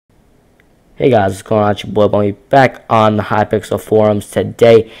Hey guys, what's going on? It's your boy Bumpy back on the Hypixel Forums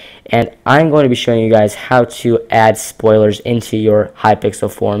today, and I'm going to be showing you guys how to add spoilers into your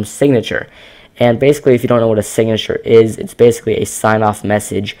Hypixel Forums signature. And basically, if you don't know what a signature is, it's basically a sign-off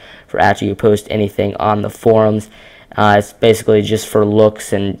message for after you post anything on the forums. It's basically just for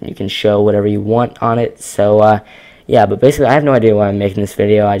looks, and you can show whatever you want on it. So yeah, but basically, I have no idea why I'm making this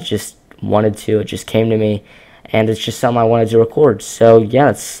video. I just wanted to. It just came to me, and it's just something I wanted to record. So yeah,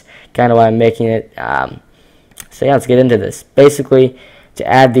 that's kind of why I'm making it. So yeah, let's get into this. Basically, to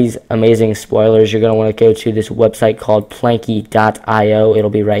add these amazing spoilers, you're going to want to go to this website called planky.io. It'll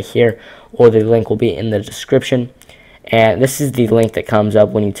be right here, or the link will be in the description. And this is the link that comes up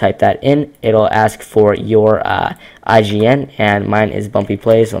when you type that in. It'll ask for your IGN, and mine is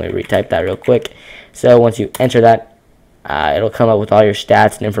BumpyPlays. Let me retype that real quick. So once you enter that, it'll come up with all your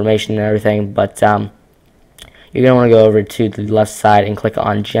stats and information and everything, but you're going to want to go over to the left side and click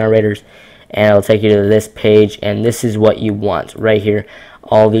on generators, and it'll take you to this page, and this is what you want right here.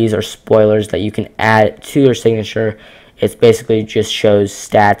 All these are spoilers that you can add to your signature. It basically just shows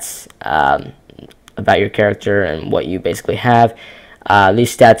stats about your character and what you basically have.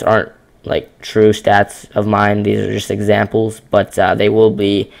 These stats aren't like true stats of mine. These are just examples, but they will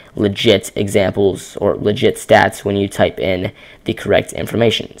be legit examples or legit stats when you type in the correct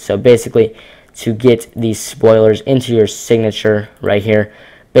information. So basically, to get these spoilers into your signature right here,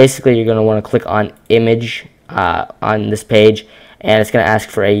 basically you're going to want to click on image on this page, and it's going to ask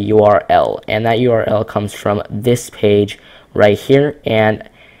for a URL, and that URL comes from this page right here. And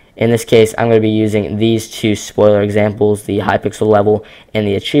in this case, I'm going to be using these two spoiler examples, the Hypixel level and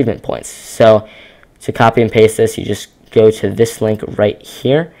the achievement points. So to copy and paste this, you just go to this link right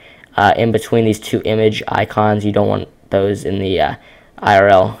here. In between these two image icons, you don't want those in the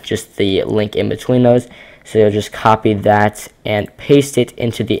IRL, just the link in between those. So you'll just copy that and paste it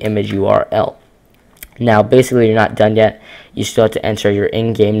into the image URL. Now basically you're not done yet. You still have to enter your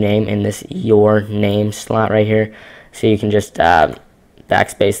in-game name in this your name slot right here. So you can just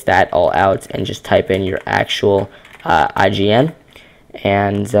backspace that all out and just type in your actual IGN.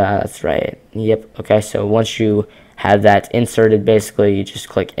 And that's right. Yep. Okay, so once you have that inserted, basically you just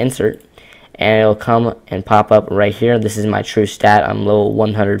click insert, and it'll come and pop up right here. This is my true stat. I'm level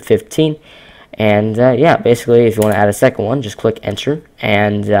 115. And yeah, basically if you want to add a second one, just click enter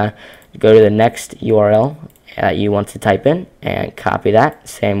and go to the next URL that you want to type in and copy that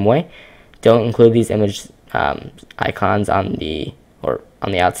same way. Don't include these image icons on the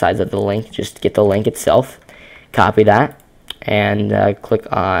outsides of the link. Just get the link itself, copy that, and click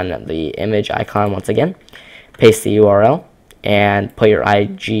on the image icon once again. Paste the URL and put your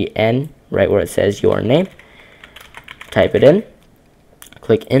IGN right where it says your name. Type it in,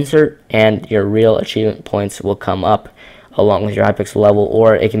 click insert, and your real achievement points will come up along with your Hypixel level,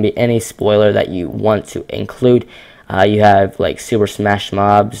 or it can be any spoiler that you want to include. You have like Super Smash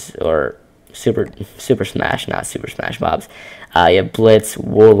Mobs, or Super Smash, not Super Smash Mobs. You have Blitz,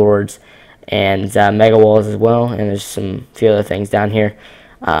 Warlords, and Mega Walls as well, and there's some few other things down here.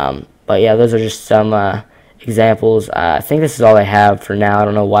 But yeah, those are just some examples. I think this is all I have for now. I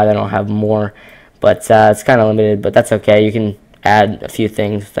don't know why they don't have more, but it's kind of limited, but that's okay. You can add a few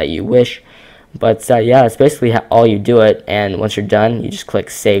things that you wish, but yeah, that's basically all you do it. And once you're done, you just click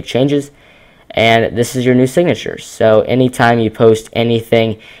save changes, and this is your new signature. So anytime you post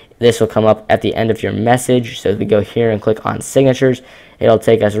anything, this will come up at the end of your message. So if we go here and click on signatures, it'll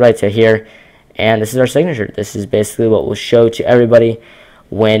take us right to here, and this is our signature. This is basically what will show to everybody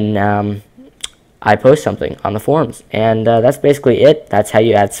when I post something on the forums. And that's basically it. That's how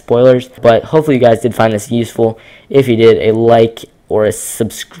you add spoilers. But hopefully you guys did find this useful. If you did, a like or a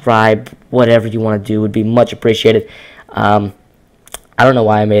subscribe, whatever you want to do, would be much appreciated. I don't know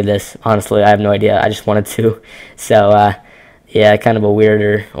why I made this. Honestly, I have no idea. I just wanted to. So yeah, kind of a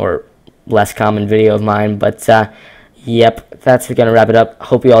weirder or less common video of mine. But yep, that's going to wrap it up.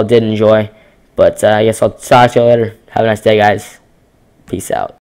 Hope you all did enjoy. But I guess I'll talk to you later. Have a nice day, guys. Peace out.